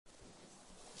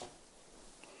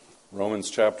Romans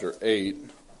chapter 8,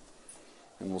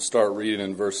 and we'll start reading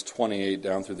in verse 28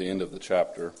 down through the end of the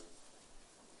chapter.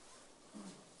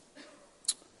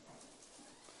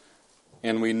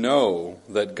 And we know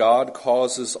that God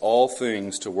causes all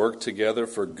things to work together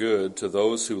for good to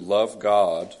those who love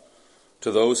God, to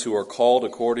those who are called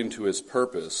according to his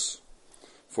purpose.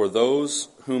 For those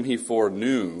whom he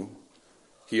foreknew,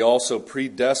 he also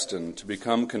predestined to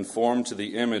become conformed to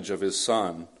the image of his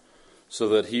Son, so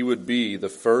that he would be the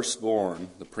firstborn,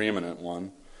 the preeminent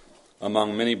one,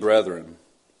 among many brethren.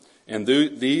 And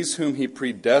these whom he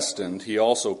predestined, he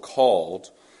also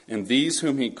called. And these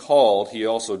whom he called, he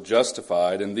also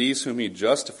justified. And these whom he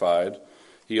justified,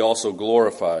 he also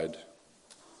glorified.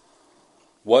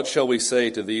 What shall we say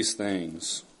to these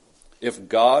things? If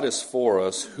God is for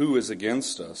us, who is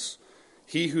against us?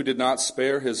 He who did not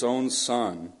spare his own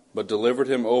Son, but delivered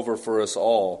him over for us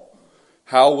all,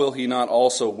 how will he not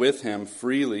also with him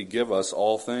freely give us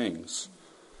all things?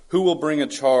 Who will bring a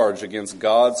charge against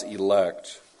God's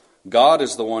elect? God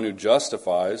is the one who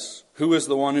justifies. Who is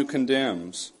the one who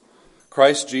condemns?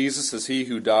 Christ Jesus is he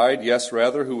who died, yes,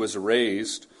 rather, who was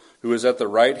raised, who is at the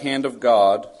right hand of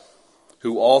God,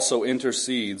 who also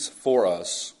intercedes for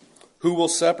us. Who will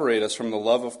separate us from the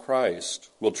love of Christ?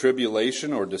 Will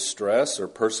tribulation or distress or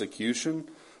persecution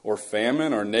or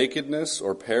famine or nakedness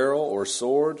or peril or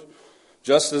sword?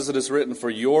 Just as it is written,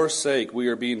 for your sake we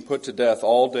are being put to death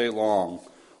all day long.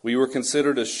 We were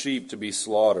considered as sheep to be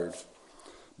slaughtered.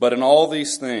 But in all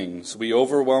these things we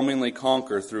overwhelmingly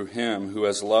conquer through him who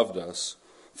has loved us.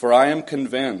 For I am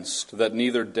convinced that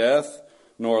neither death,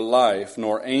 nor life,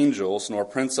 nor angels, nor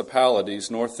principalities,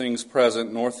 nor things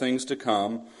present, nor things to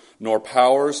come, nor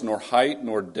powers, nor height,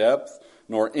 nor depth,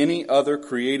 nor any other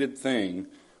created thing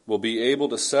will be able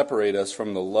to separate us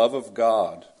from the love of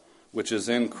God, which is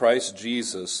in Christ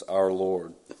Jesus our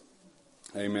Lord.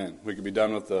 Amen. We could be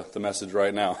done with the message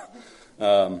right now.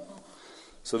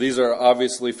 So these are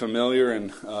obviously familiar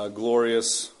and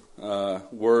glorious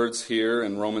words here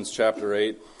in Romans chapter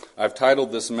 8. I've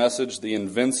titled this message, The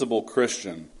Invincible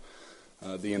Christian.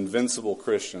 The Invincible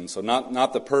Christian. So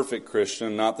not the perfect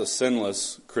Christian, not the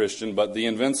sinless Christian, but the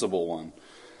invincible one.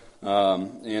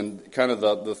 And kind of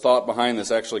the thought behind this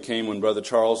actually came when Brother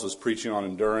Charles was preaching on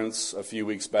endurance a few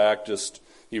weeks back.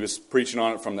 He was preaching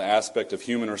on it from the aspect of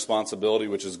human responsibility,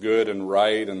 which is good and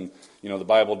right. And, the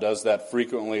Bible does that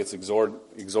frequently. It's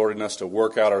exhorting us to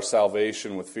work out our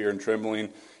salvation with fear and trembling.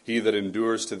 He that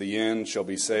endures to the end shall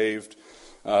be saved.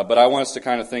 But I want us to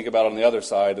kind of think about on the other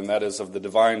side, and that is of the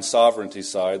divine sovereignty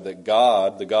side, that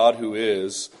God, the God who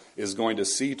is going to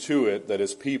see to it that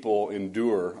his people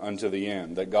endure unto the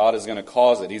end, that God is going to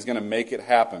cause it. He's going to make it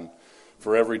happen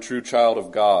for every true child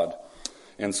of God.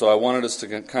 And so I wanted us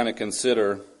to kind of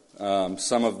consider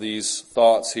some of these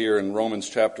thoughts here in Romans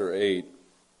chapter 8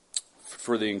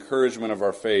 for the encouragement of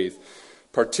our faith,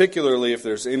 particularly if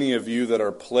there's any of you that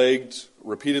are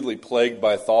repeatedly plagued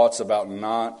by thoughts about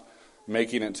not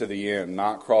making it to the end,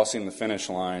 not crossing the finish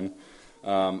line.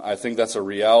 I think that's a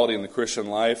reality in the Christian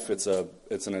life. It's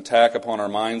an attack upon our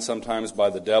minds sometimes by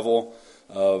the devil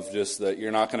of just that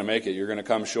you're not going to make it, you're going to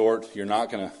come short, you're not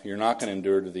going to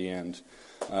endure to the end.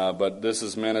 But this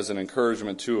is meant as an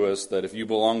encouragement to us that if you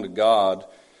belong to God,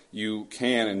 you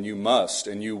can and you must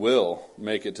and you will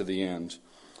make it to the end.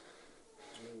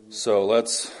 So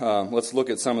let's look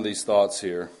at some of these thoughts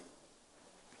here.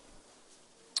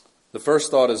 The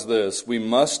first thought is this: we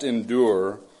must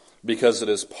endure because it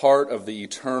is part of the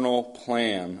eternal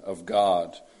plan of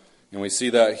God. And we see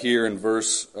that here in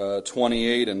verse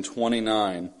 28 and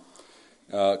 29.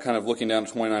 Kind of looking down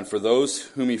to 29. For those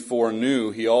whom he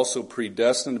foreknew, he also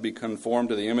predestined to be conformed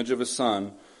to the image of his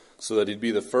Son, so that he'd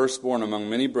be the firstborn among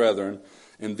many brethren.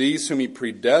 And these whom he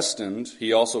predestined,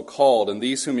 he also called. And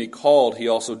these whom he called, he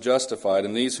also justified.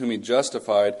 And these whom he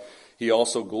justified, he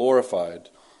also glorified.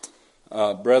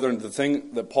 Brethren, the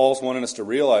thing that Paul's wanting us to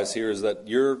realize here is that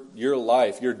your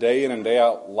life, your day in and day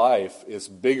out life, is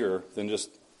bigger than just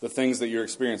the things that you're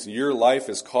experiencing. Your life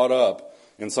is caught up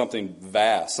in something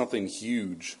vast, something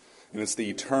huge, and it's the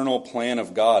eternal plan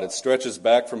of God. It stretches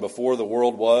back from before the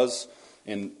world was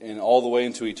and all the way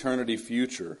into eternity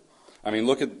future. I mean,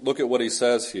 look at what he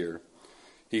says here.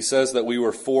 He says that we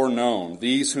were foreknown.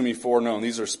 These whom he foreknown,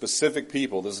 these are specific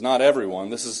people. This is not everyone.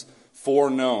 This is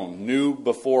foreknown, knew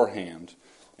beforehand.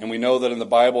 And we know that in the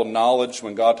Bible, knowledge,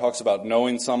 when God talks about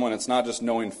knowing someone, it's not just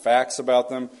knowing facts about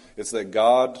them. It's that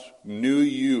God knew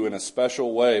you in a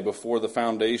special way before the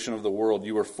foundation of the world.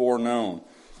 You were foreknown.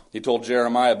 He told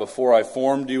Jeremiah, before I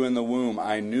formed you in the womb,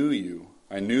 I knew you.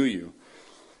 I knew you.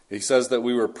 He says that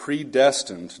we were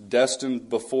predestined, destined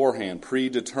beforehand,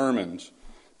 predetermined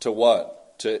to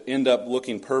what? to end up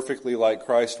looking perfectly like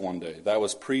Christ one day. That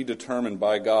was predetermined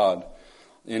by God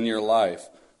in your life.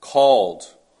 Called,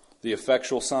 the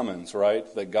effectual summons, right?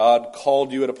 That God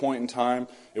called you at a point in time.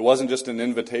 It wasn't just an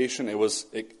invitation.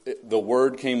 The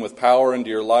word came with power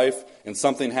into your life, and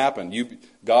something happened.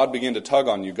 God began to tug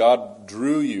on you. God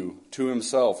drew you to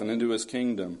himself and into his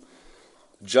kingdom.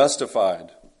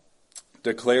 Justified,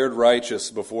 declared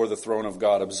righteous before the throne of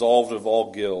God, absolved of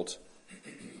all guilt,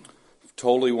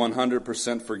 totally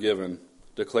 100% forgiven,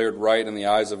 declared right in the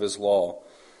eyes of his law,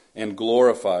 and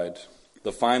glorified.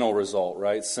 The final result,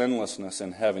 right? Sinlessness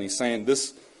in heaven. He's saying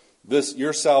this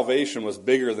your salvation was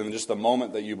bigger than just the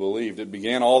moment that you believed. It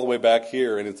began all the way back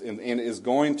here, and it is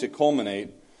going to culminate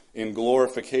in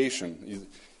glorification.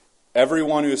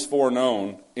 Everyone who is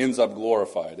foreknown ends up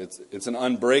glorified. It's an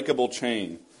unbreakable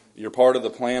chain. You're part of the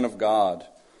plan of God,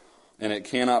 and it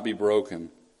cannot be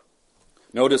broken.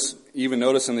 Notice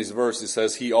in these verses, it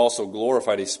says he also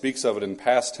glorified. He speaks of it in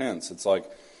past tense. It's like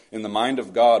in the mind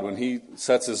of God, when he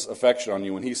sets his affection on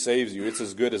you, when he saves you, it's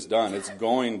as good as done. It's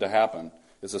going to happen.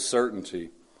 It's a certainty.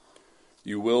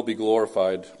 You will be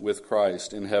glorified with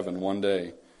Christ in heaven one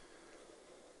day.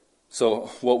 So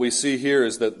what we see here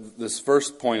is that this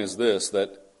first point is this,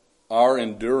 that our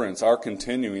endurance, our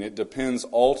continuing, it depends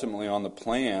ultimately on the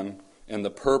plan and the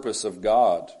purpose of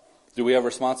God. Do we have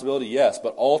responsibility? Yes,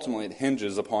 but ultimately it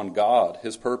hinges upon God,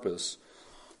 his purpose.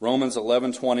 Romans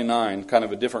 11:29, kind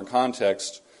of a different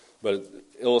context, but it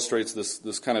illustrates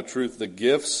this kind of truth. The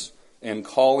gifts and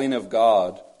calling of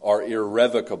God are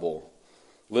irrevocable,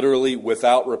 literally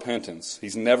without repentance.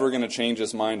 He's never going to change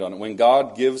his mind on it. When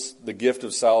God gives the gift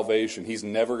of salvation, he's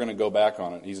never going to go back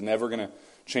on it. He's never going to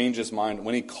change his mind.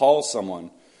 When he calls someone,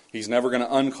 he's never going to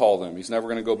uncall them. He's never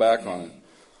going to go back on it.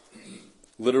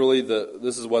 Literally,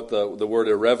 this is what the word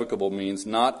irrevocable means: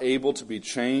 not able to be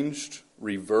changed,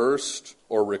 reversed,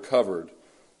 or recovered.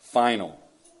 Final.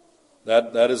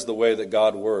 That is the way that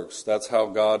God works. That's how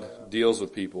God deals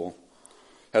with people.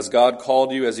 Has God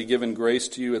called you? Has he given grace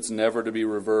to you? It's never to be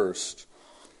reversed.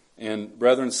 And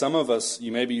brethren, some of us,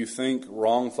 you think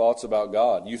wrong thoughts about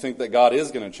God. You think that God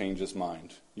is going to change his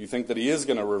mind. You think that he is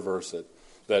going to reverse it.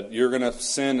 That you're going to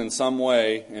sin in some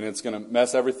way and it's going to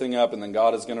mess everything up and then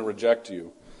God is going to reject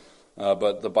you.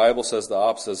 But the Bible says the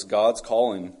opposite. God's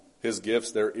calling, his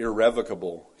gifts, they're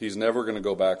irrevocable. He's never going to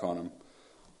go back on them.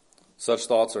 Such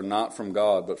thoughts are not from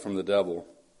God, but from the devil.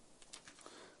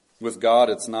 With God,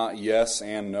 it's not yes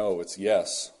and no. It's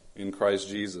yes in Christ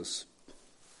Jesus.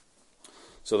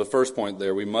 So the first point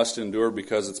there, we must endure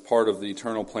because it's part of the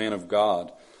eternal plan of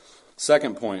God.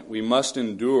 Second point, we must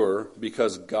endure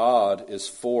because God is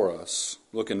for us.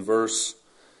 Look in verse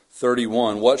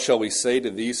 31. What shall we say to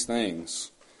these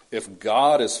things? If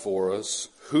God is for us,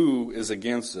 who is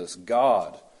against us?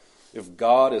 God. If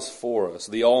God is for us,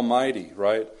 the Almighty,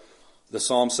 right? The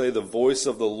Psalms say the voice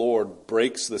of the Lord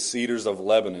breaks the cedars of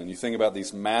Lebanon. You think about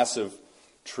these massive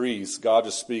trees. God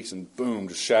just speaks and boom,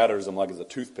 just shatters them like it's a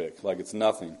toothpick, like it's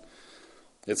nothing.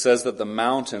 It says that the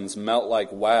mountains melt like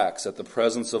wax at the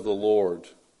presence of the Lord,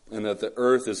 and that the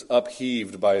earth is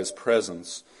upheaved by his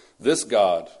presence. This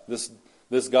God, this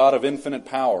God of infinite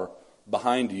power,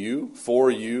 behind you, for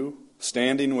you,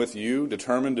 standing with you,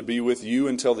 determined to be with you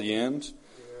until the end.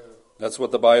 That's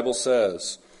what the Bible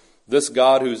says. This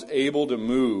God who's able to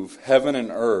move heaven and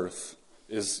earth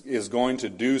is going to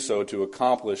do so to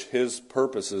accomplish his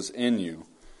purposes in you.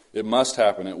 It must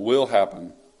happen. It will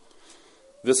happen.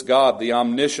 This God, the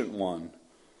omniscient one.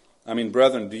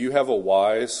 Brethren, do you have a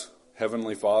wise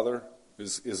heavenly Father?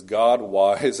 Is God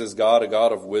wise? Is God a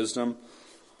God of wisdom?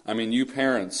 You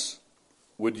parents,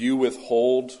 would you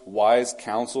withhold wise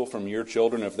counsel from your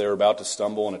children if they're about to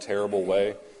stumble in a terrible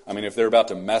way? If they're about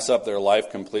to mess up their life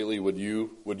completely, would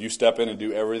you step in and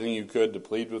do everything you could to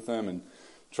plead with them and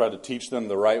try to teach them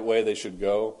the right way they should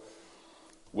go?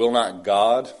 Will not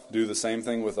God do the same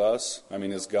thing with us?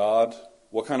 Is God,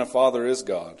 what kind of father is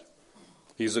God?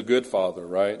 He's a good father,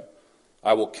 right?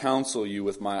 I will counsel you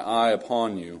with my eye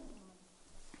upon you.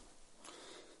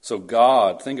 So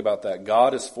God, think about that.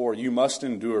 God is for you. You must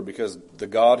endure because the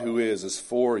God who is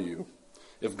for you.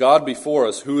 If God be for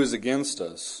us, who is against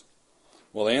us?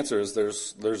 Well, the answer is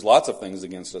there's lots of things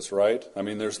against us, right?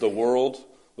 There's the world.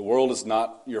 The world is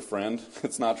not your friend.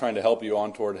 It's not trying to help you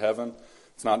on toward heaven.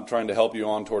 It's not trying to help you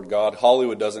on toward God.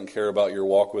 Hollywood doesn't care about your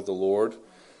walk with the Lord.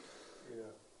 Yeah.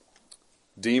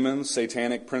 Demons,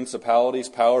 satanic principalities,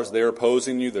 powers, they're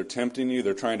opposing you. They're tempting you.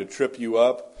 They're trying to trip you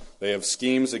up. They have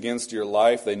schemes against your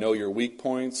life. They know your weak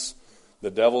points.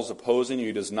 The devil's opposing you.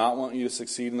 He does not want you to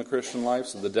succeed in the Christian life,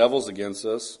 so the devil's against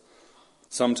us.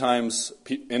 Sometimes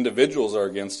individuals are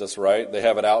against us, right? They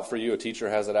have it out for you. A teacher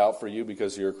has it out for you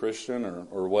because you're a Christian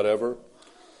or whatever.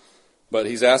 But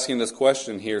he's asking this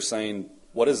question here saying,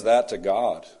 what is that to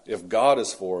God? If God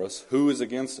is for us, who is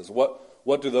against us?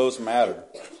 What do those matter?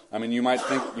 I mean, you might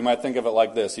think of it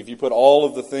like this. If you put all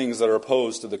of the things that are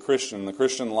opposed to the Christian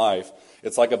life,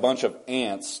 it's like a bunch of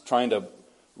ants trying to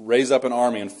raise up an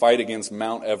army and fight against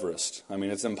Mount Everest. I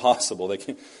mean, it's impossible.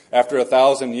 After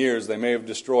 1,000 years, they may have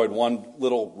destroyed one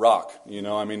little rock.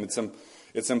 I mean,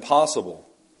 it's impossible.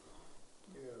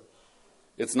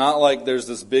 It's not like there's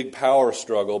this big power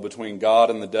struggle between God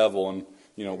and the devil and,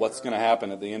 what's going to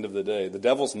happen at the end of the day. The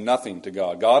devil's nothing to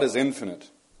God. God is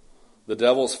infinite. The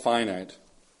devil's finite.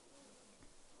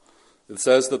 It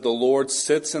says that the Lord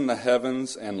sits in the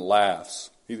heavens and laughs.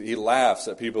 He laughs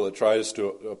at people that tries to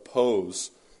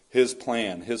oppose His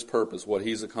plan, His purpose, what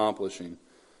He's accomplishing.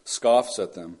 Scoffs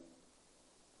at them.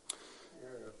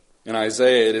 In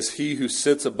Isaiah, it is He who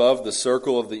sits above the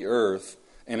circle of the earth,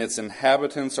 and its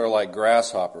inhabitants are like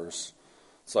grasshoppers.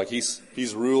 It's like he's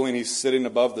ruling, He's sitting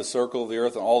above the circle of the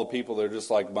earth, and all the people, they're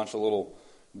just like a bunch of little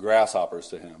grasshoppers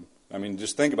to Him. I mean,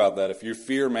 just think about that. If you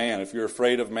fear man, if you're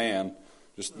afraid of man,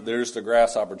 they're just a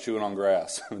grasshopper chewing on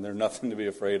grass. I mean, they're nothing to be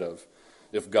afraid of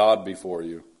if God be for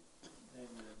you. Amen.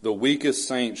 The weakest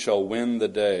saint shall win the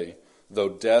day, though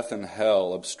death and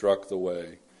hell obstruct the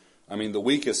way. I mean, the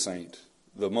weakest saint,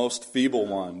 the most feeble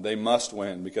one, they must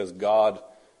win because God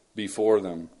be for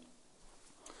them.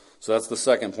 So that's the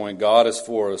second point. God is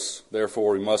for us,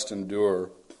 therefore we must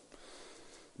endure.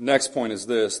 Next point is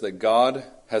this, that God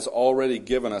has already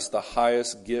given us the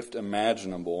highest gift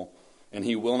imaginable, and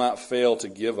He will not fail to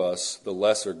give us the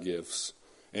lesser gifts,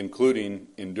 including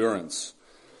endurance.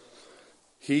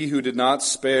 He who did not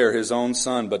spare His own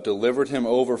Son, but delivered Him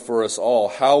over for us all,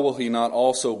 how will He not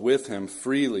also with Him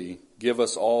freely give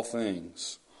us all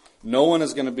things? No one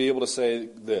is going to be able to say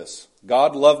this,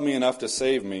 God loved me enough to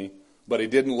save me, but He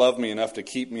didn't love me enough to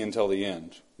keep me until the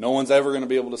end. No one's ever going to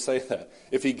be able to say that.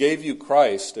 If He gave you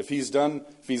Christ, if He's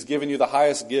given you the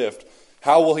highest gift,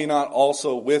 how will He not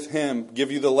also with Him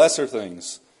give you the lesser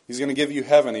things? He's going to give you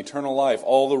heaven, eternal life,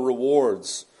 all the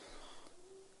rewards.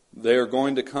 They are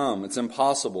going to come. It's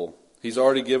impossible. He's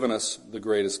already given us the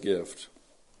greatest gift.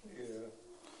 Yeah.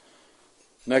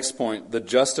 Next point, the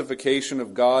justification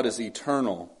of God is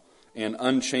eternal and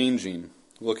unchanging.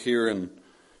 Look here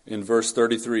in verse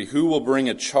 33. Who will bring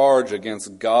a charge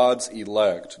against God's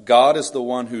elect? God is the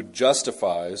one who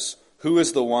justifies. Who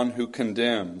is the one who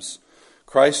condemns?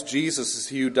 Christ Jesus is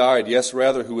He who died, yes,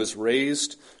 rather, who is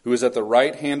raised, who is at the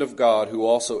right hand of God, who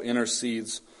also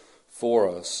intercedes for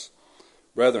us.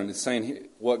 Brethren, it's saying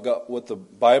what the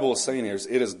Bible is saying here is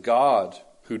it is God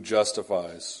who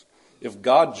justifies. If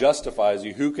God justifies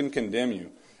you, who can condemn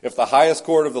you? If the highest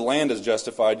court of the land has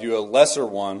justified you, a lesser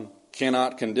one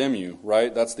cannot condemn you,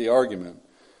 right? That's the argument.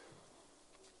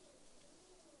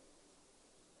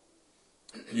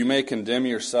 You may condemn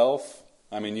yourself.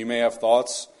 I mean, you may have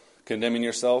thoughts condemning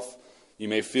yourself. You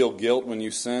may feel guilt when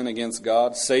you sin against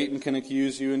God. Satan can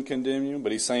accuse you and condemn you,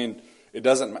 but he's saying it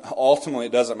doesn't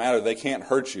matter. They can't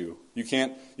hurt you. You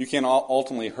can't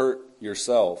ultimately hurt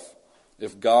yourself.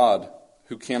 If God,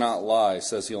 who cannot lie,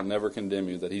 says He'll never condemn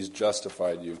you, that He's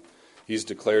justified you, He's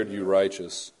declared you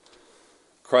righteous.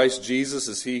 Christ Jesus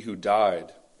is He who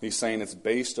died. He's saying it's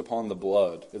based upon the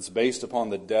blood. It's based upon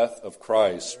the death of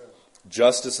Christ.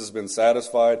 Justice has been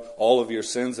satisfied. All of your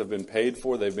sins have been paid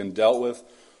for. They've been dealt with.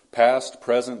 Past,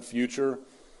 present, future.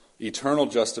 Eternal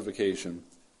justification.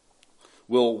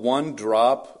 Will one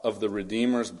drop of the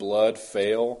Redeemer's blood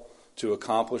fail to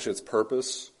accomplish its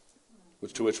purpose?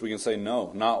 To which we can say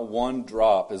no. Not one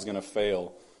drop is going to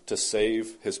fail to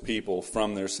save His people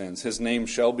from their sins. His name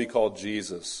shall be called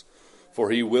Jesus, for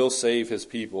He will save His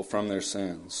people from their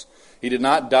sins. He did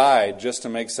not die just to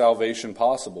make salvation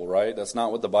possible, right? That's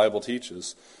not what the Bible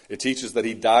teaches. It teaches that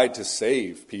He died to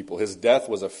save people. His death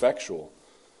was effectual.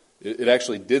 It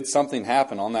actually did something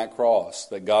happen on that cross,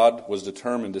 that God was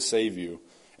determined to save you,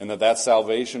 and that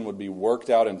salvation would be worked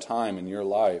out in time in your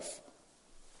life.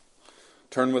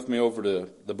 Turn with me over to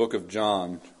the book of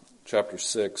John, chapter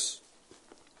 6.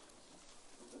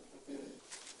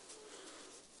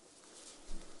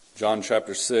 John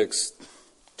chapter 6,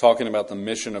 talking about the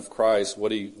mission of Christ,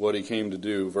 what he came to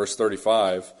do. Verse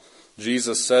 35,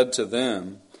 Jesus said to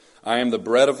them, I am the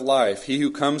bread of life. He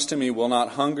who comes to me will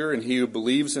not hunger, and he who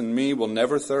believes in me will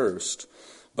never thirst.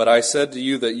 But I said to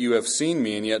you that you have seen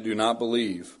me and yet do not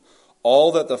believe.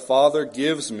 All that the Father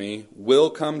gives me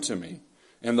will come to me,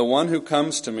 and the one who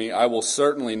comes to me I will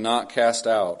certainly not cast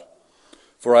out.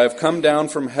 For I have come down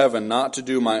from heaven not to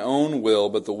do my own will,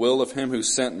 but the will of Him who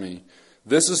sent me.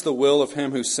 This is the will of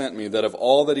him who sent me, that of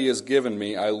all that he has given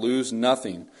me I lose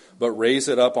nothing, but raise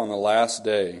it up on the last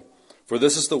day. For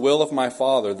this is the will of my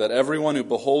Father, that everyone who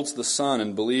beholds the Son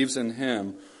and believes in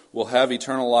him will have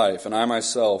eternal life, and I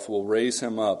myself will raise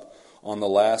him up on the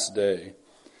last day.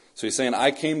 So he's saying,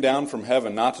 I came down from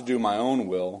heaven not to do my own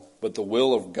will, but the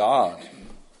will of God,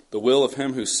 the will of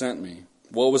him who sent me.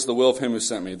 What was the will of him who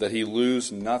sent me? That he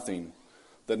lose nothing,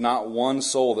 that not one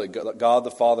soul that God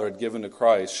the Father had given to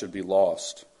Christ should be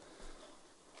lost.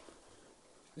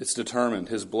 It's determined.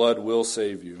 His blood will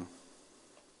save you.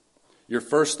 Your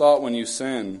first thought when you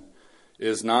sin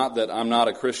is not that I'm not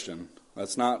a Christian.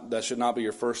 That should not be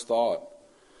your first thought.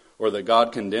 Or that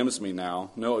God condemns me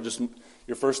now. No,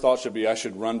 your first thought should be, I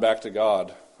should run back to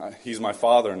God. He's my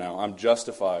Father now. I'm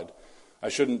justified. I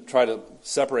shouldn't try to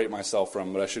separate myself from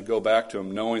him, but I should go back to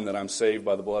him knowing that I'm saved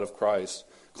by the blood of Christ,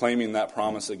 claiming that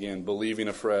promise again, believing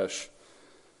afresh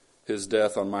his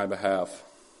death on my behalf.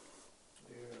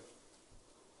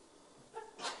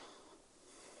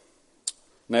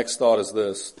 Next thought is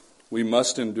this. We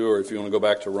must endure, if you want to go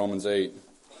back to Romans 8.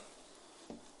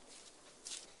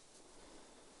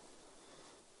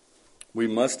 We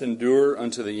must endure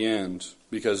unto the end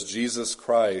because Jesus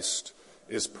Christ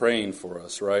is praying for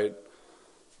us, right?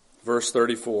 Verse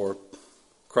 34,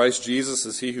 Christ Jesus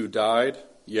is he who died,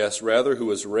 yes, rather who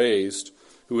was raised,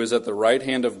 who is at the right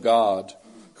hand of God,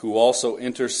 who also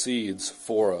intercedes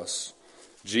for us.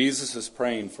 Jesus is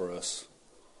praying for us.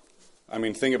 I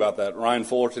mean, think about that. Ryan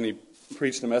Fullerton, he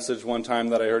preached a message one time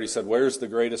that I heard. He said, where's the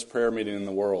greatest prayer meeting in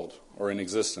the world or in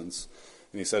existence?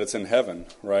 And he said, it's in heaven,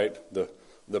 right?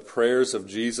 The prayers of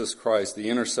Jesus Christ, the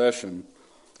intercession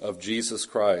of Jesus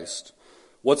Christ.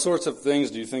 What sorts of things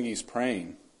do you think he's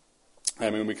praying? I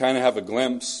mean, we kind of have a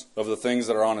glimpse of the things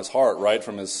that are on his heart, right,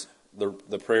 from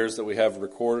the prayers that we have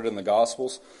recorded in the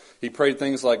Gospels. He prayed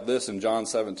things like this in John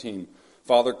 17.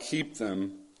 Father, keep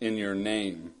them in your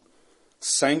name.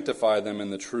 Sanctify them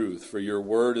in the truth, for your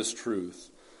word is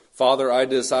truth. Father, I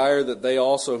desire that they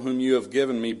also whom you have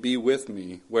given me be with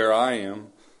me where I am,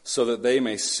 so that they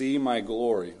may see my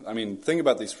glory. I mean, think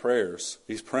about these prayers.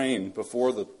 He's praying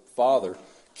before the Father.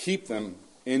 Keep them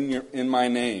in my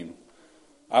name.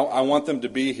 I want them to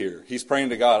be here. He's praying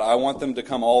to God. I want them to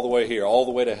come all the way here, all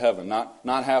the way to heaven,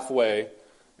 not halfway,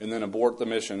 and then abort the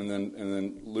mission, and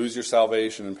then lose your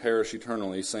salvation and perish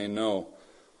eternally. He's saying, no,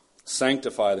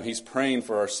 sanctify them. He's praying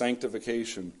for our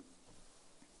sanctification.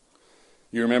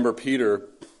 You remember Peter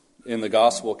in the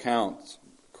gospel account.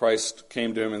 Christ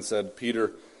came to him and said,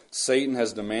 Peter, Satan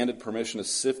has demanded permission to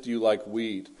sift you like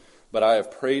wheat, but I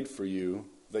have prayed for you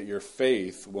that your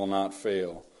faith will not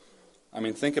fail. I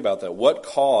mean, think about that. What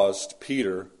caused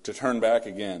Peter to turn back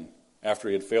again after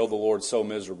he had failed the Lord so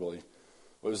miserably?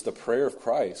 It was the prayer of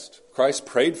Christ. Christ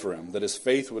prayed for him that his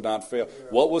faith would not fail.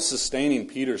 What was sustaining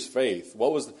Peter's faith?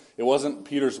 It wasn't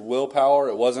Peter's willpower.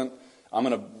 It wasn't I'm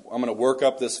going to work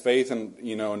up this faith and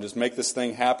just make this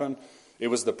thing happen. It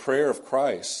was the prayer of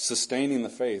Christ sustaining the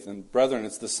faith. And brethren,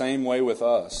 it's the same way with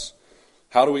us.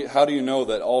 How do you know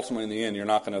that ultimately in the end you're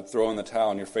not going to throw in the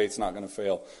towel and your faith's not going to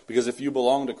fail? Because if you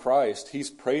belong to Christ, he's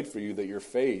prayed for you that your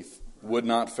faith would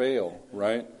not fail,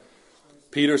 right?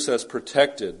 Peter says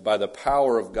protected by the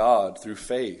power of God through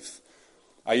faith.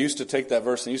 I used to take that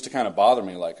verse and it used to kind of bother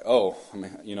me like,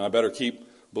 I better keep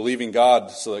believing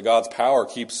God so that God's power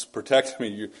keeps protecting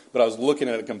me. But I was looking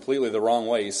at it completely the wrong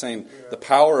way. He's saying the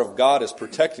power of God is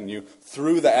protecting you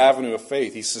through the avenue of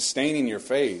faith. He's sustaining your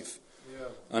faith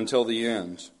until the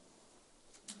end.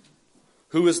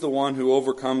 Who is the one who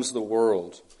overcomes the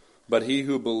world but he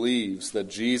who believes that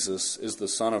Jesus is the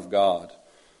Son of God?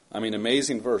 I mean,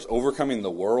 amazing verse. Overcoming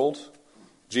the world.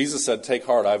 Jesus said, take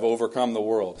heart, I've overcome the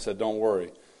world. He said, don't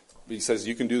worry. But he says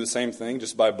you can do the same thing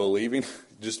just by believing,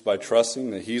 just by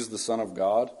trusting that he's the Son of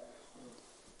God.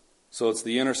 So it's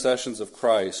the intercessions of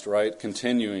Christ, right,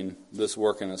 continuing this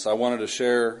work in us. I wanted to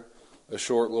share a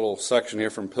short little section here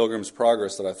from Pilgrim's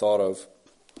Progress that I thought of.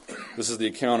 This is the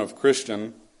account of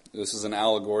Christian. This is an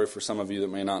allegory for some of you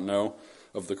that may not know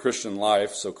of the Christian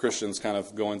life. So Christian's kind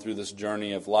of going through this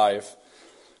journey of life.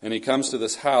 And he comes to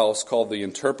this house called the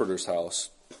Interpreter's House.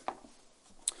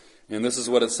 And this is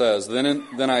what it says.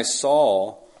 Then I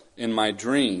saw in my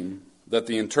dream that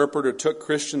the interpreter took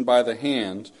Christian by the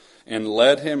hand and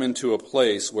led him into a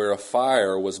place where a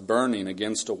fire was burning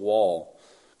against a wall.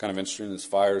 Kind of interesting, this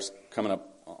fire's coming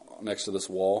up next to this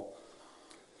wall.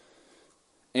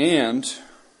 And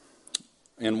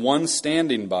one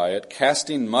standing by it,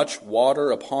 casting much water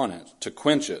upon it to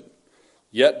quench it.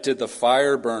 Yet did the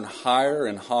fire burn higher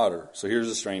and hotter. So here's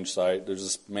a strange sight. There's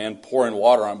this man pouring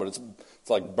water on, but it's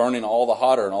like burning all the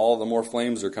hotter, and all the more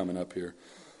flames are coming up here.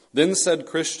 Then said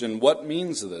Christian, what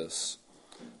means this?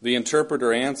 The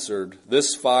interpreter answered,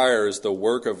 this fire is the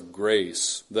work of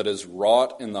grace that is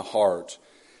wrought in the heart.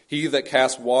 He that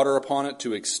casts water upon it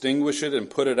to extinguish it and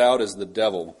put it out is the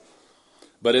devil.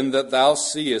 But in that thou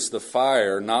seest the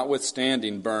fire,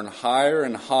 notwithstanding, burn higher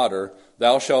and hotter,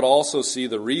 thou shalt also see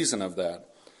the reason of that.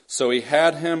 So he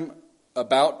had him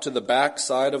about to the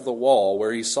backside of the wall,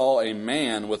 where he saw a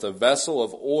man with a vessel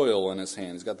of oil in his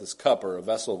hand. He's got this cup or a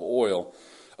vessel of oil,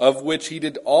 of which he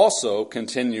did also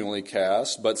continually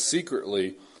cast, but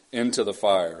secretly into the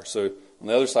fire. So on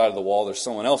the other side of the wall, there's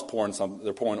someone else pouring something.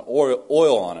 They're pouring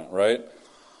oil on it, right?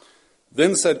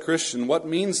 Then said Christian, what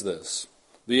means this?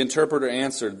 The interpreter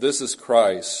answered, this is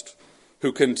Christ,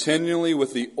 who continually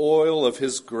with the oil of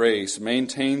his grace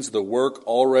maintains the work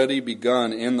already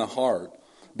begun in the heart,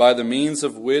 by the means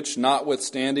of which,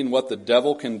 notwithstanding what the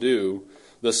devil can do,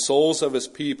 the souls of his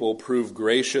people prove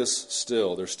gracious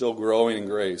still. They're still growing in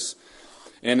grace.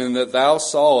 And in that thou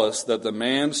sawest that the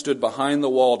man stood behind the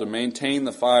wall to maintain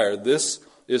the fire, this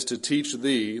is to teach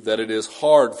thee that it is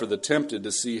hard for the tempted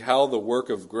to see how the work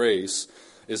of grace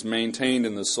is maintained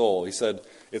in the soul. He said,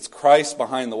 it's Christ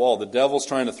behind the wall. The devil's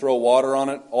trying to throw water on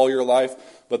it all your life,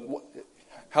 but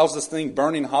how's this thing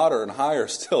burning hotter and higher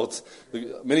still?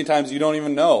 Many times you don't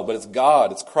even know, but it's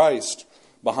God, it's Christ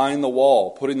behind the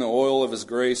wall, putting the oil of his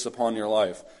grace upon your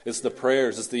life. It's the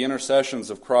prayers, it's the intercessions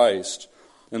of Christ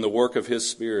and the work of his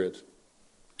Spirit,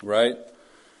 right?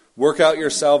 Work out your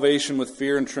salvation with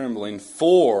fear and trembling,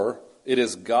 for it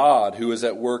is God who is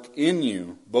at work in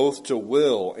you, both to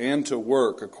will and to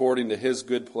work according to his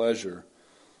good pleasure.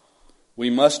 We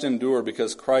must endure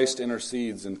because Christ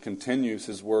intercedes and continues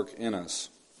his work in us.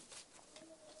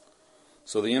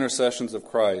 So the intercessions of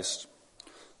Christ.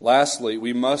 Lastly,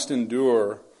 we must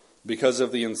endure because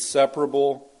of the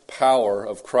inseparable power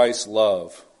of Christ's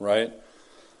love, right?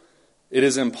 It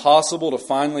is impossible to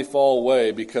finally fall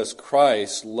away because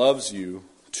Christ loves you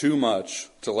too much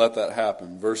to let that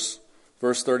happen. Verse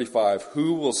 35,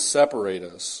 who will separate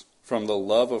us from the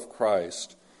love of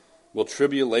Christ? Will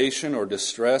tribulation or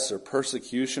distress or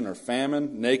persecution or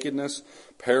famine, nakedness,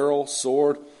 peril,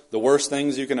 sword, the worst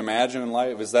things you can imagine in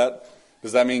life? Does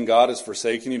that mean God has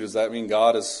forsaken you? Does that mean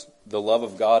the love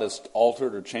of God is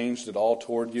altered or changed at all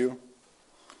toward you?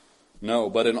 No,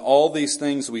 but in all these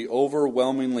things we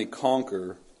overwhelmingly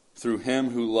conquer through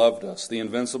him who loved us, the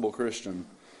invincible Christian.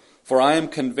 For I am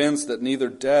convinced that neither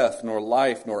death, nor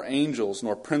life, nor angels,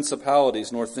 nor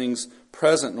principalities, nor things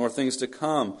present, nor things to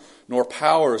come, nor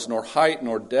powers, nor height,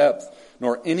 nor depth,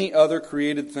 nor any other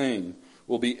created thing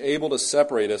will be able to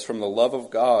separate us from the love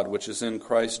of God which is in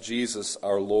Christ Jesus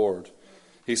our Lord.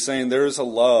 He's saying there is a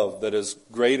love that is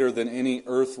greater than any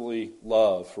earthly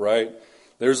love, right?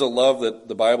 There's a love that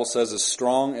the Bible says is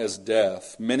strong as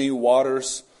death. Many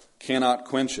waters cannot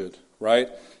quench it, right?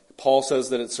 Paul says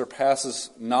that it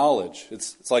surpasses knowledge.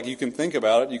 It's like you can think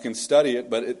about it, you can study it,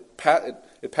 but it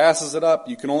passes it up.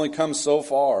 You can only come so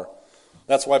far.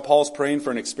 That's why Paul's praying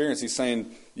for an experience. He's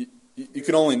saying you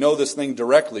can only know this thing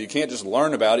directly. You can't just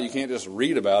learn about it. You can't just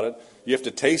read about it. You have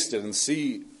to taste it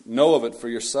and know of it for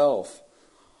yourself.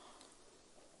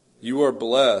 You are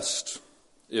blessed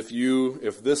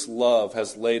if this love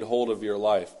has laid hold of your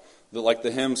life. Like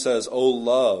the hymn says, "O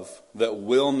love that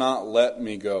will not let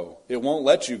me go." It won't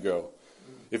let you go.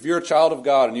 If you're a child of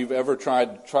God and you've ever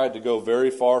tried to go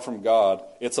very far from God,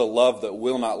 it's a love that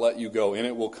will not let you go, and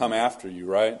it will come after you,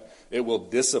 right? It will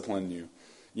discipline you.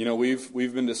 You know, we've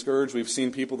been discouraged. We've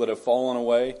seen people that have fallen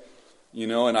away, you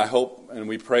know, and I hope and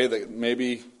we pray that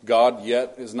maybe God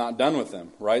yet is not done with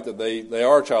them, right? That they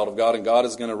are a child of God and God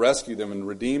is going to rescue them and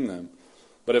redeem them.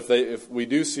 But if we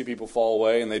do see people fall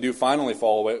away, and they do finally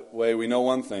fall away, we know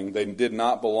one thing: they did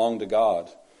not belong to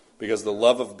God, because the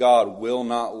love of God will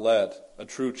not let a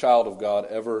true child of God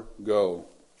ever go.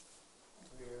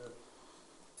 Yeah.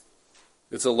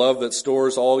 It's a love that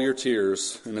stores all your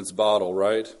tears in its bottle,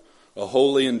 right? A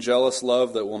holy and jealous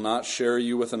love that will not share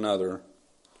you with another.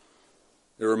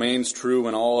 It remains true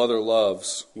when all other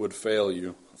loves would fail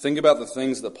you. Think about the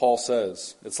things that Paul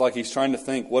says. It's like he's trying to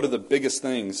think, what are the biggest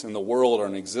things in the world or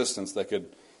in existence that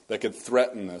could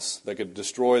threaten this, that could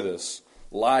destroy this?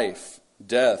 Life,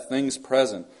 death, things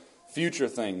present, future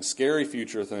things, scary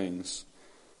future things,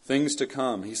 things to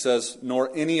come. He says, nor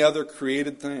any other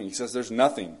created thing. He says there's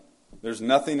nothing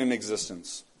in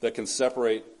existence that can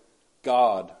separate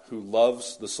God, who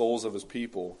loves the souls of his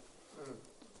people.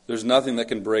 There's nothing that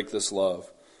can break this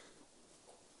love.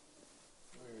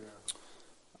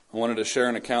 I wanted to share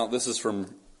an account. This is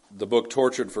from the book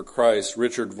Tortured for Christ.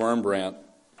 Richard Wurmbrandt,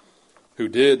 who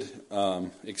did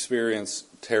experience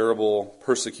terrible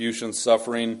persecution,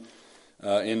 suffering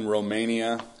in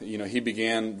Romania. He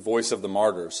began Voice of the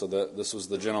Martyrs. So this was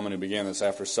the gentleman who began this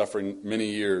after suffering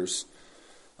many years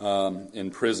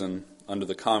in prison under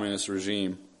the communist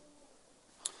regime.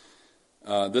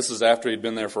 This is after he'd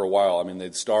been there for a while. I mean,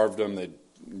 they'd starved him, they'd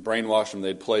brainwashed him,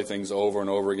 they'd play things over and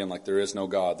over again like there is no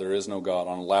God,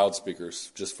 on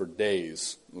loudspeakers just for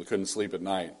days. We couldn't sleep at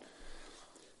night.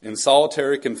 In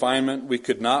solitary confinement, we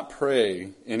could not pray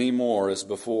any more as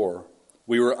before.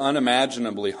 We were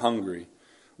unimaginably hungry.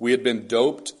 We had been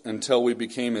doped until we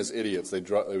became as idiots. They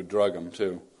would drug him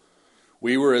too.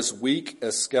 We were as weak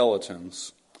as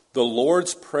skeletons. The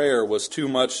Lord's Prayer was too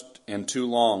much and too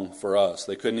long for us.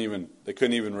 They couldn't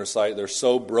even recite. They're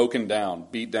so broken down,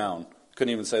 beat down.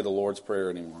 Couldn't even say the Lord's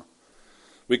Prayer anymore.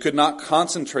 We could not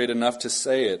concentrate enough to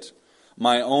say it.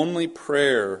 My only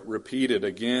prayer, repeated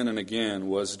again and again,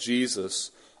 was,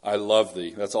 Jesus, I love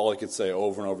thee. That's all I could say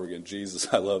over and over again.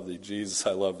 Jesus, I love thee. Jesus,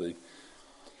 I love thee.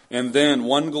 And then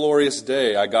one glorious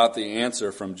day I got the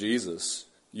answer from Jesus.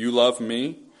 You love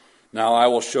me? Now I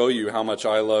will show you how much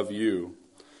I love you.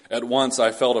 At once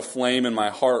I felt a flame in my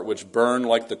heart which burned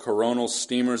like the coronal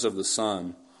steamers of the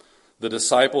sun. The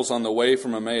disciples on the way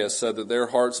from Emmaus said that their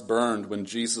hearts burned when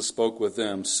Jesus spoke with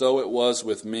them. So it was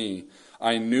with me.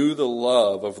 I knew the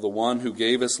love of the one who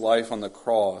gave his life on the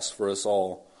cross for us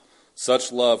all.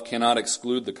 Such love cannot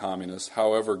exclude the communists,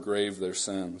 however grave their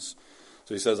sins.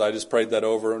 So he says, I just prayed that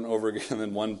over and over again,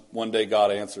 and one day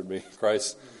God answered me.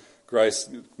 Christ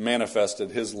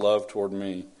manifested his love toward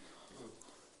me.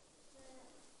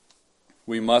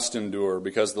 We must endure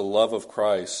because the love of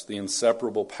Christ, the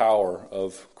inseparable power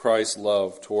of Christ's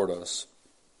love toward us.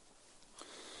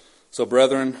 So,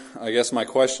 brethren, I guess my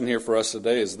question here for us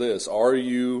today is this. Are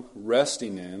you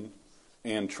resting in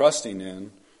and trusting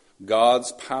in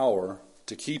God's power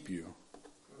to keep you,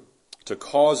 to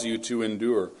cause you to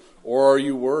endure? Or are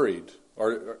you worried?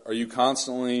 Are you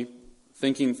constantly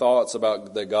thinking thoughts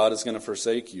about that God is going to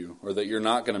forsake you or that you're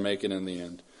not going to make it in the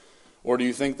end? Or do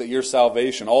you think that your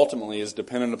salvation ultimately is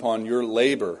dependent upon your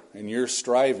labor and your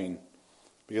striving?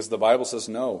 Because the Bible says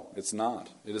no, it's not.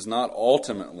 It is not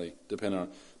ultimately dependent on.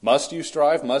 Must you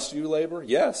strive? Must you labor?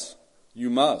 Yes,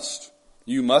 you must.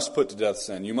 You must put to death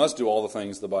sin. You must do all the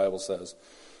things the Bible says.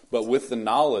 But with the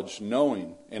knowledge,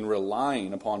 knowing, and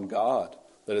relying upon God,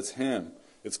 that it's Him.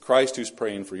 It's Christ who's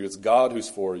praying for you. It's God who's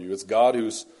for you. It's God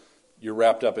you're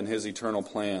wrapped up in His eternal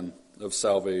plan of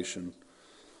salvation.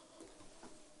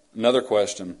 Another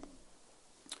question.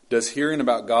 Does hearing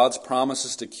about God's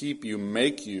promises to keep you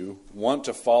make you want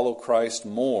to follow Christ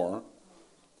more?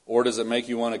 Or does it make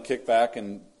you want to kick back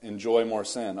and enjoy more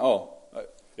sin? Oh,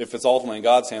 if it's ultimately in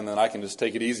God's hand, then I can just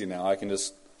take it easy now. I can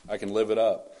live it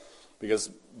up. Because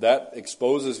that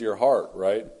exposes your heart,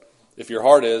 right? If your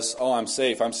heart is, oh, I'm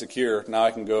safe, I'm secure, now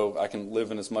I can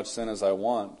live in as much sin as I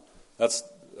want.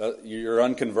 You're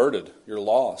unconverted. You're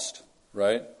lost,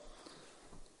 right?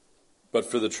 But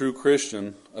for the true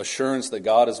Christian, assurance that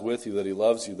God is with you, that He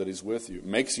loves you, that He's with you,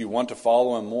 makes you want to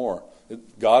follow Him more.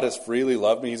 God has freely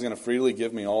loved me. He's going to freely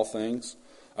give me all things.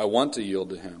 I want to yield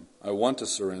to Him. I want to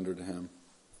surrender to Him.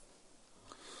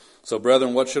 So,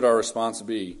 brethren, what should our response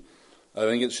be? I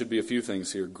think it should be a few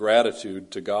things here.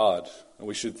 Gratitude to God. And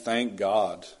we should thank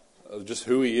God of just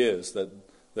who He is,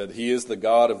 that He is the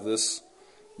God of this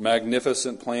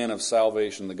magnificent plan of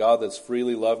salvation, the God that's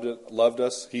freely loved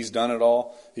us. He's done it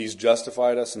all. He's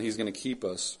justified us, and He's going to keep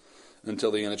us until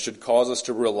the end. It should cause us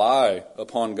to rely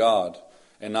upon God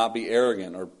and not be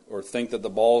arrogant or think that the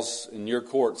ball's in your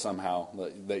court somehow,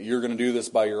 that you're going to do this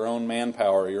by your own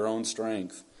manpower, your own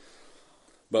strength,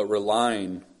 but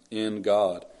relying in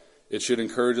God. It should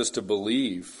encourage us to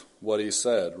believe what He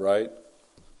said, right?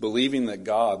 Believing that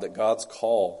God's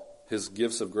call, His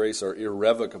gifts of grace are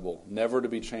irrevocable, never to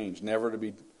be changed, never to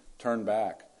be turned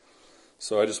back.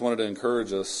 So I just wanted to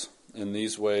encourage us in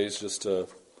these ways just to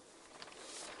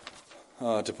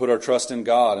put our trust in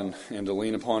God and to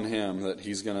lean upon Him, that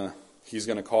He's gonna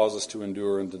cause us to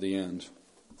endure into the end.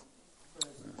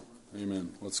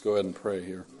 Amen. Let's go ahead and pray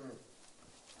here.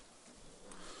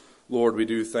 Lord, we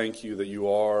do thank You that You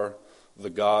are the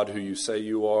God who You say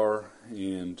You are,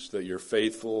 and that You're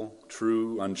faithful,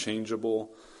 true,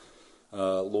 unchangeable,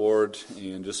 Lord,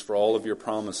 and just for all of Your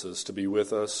promises to be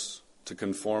with us, to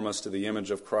conform us to the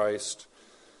image of Christ.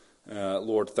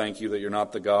 Lord, thank You that You're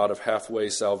not the God of halfway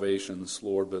salvations,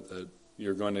 Lord, but that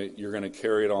You're going to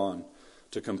carry it on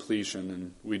to completion,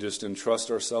 and we just entrust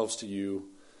ourselves to You.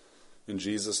 In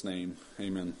Jesus' name,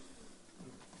 amen.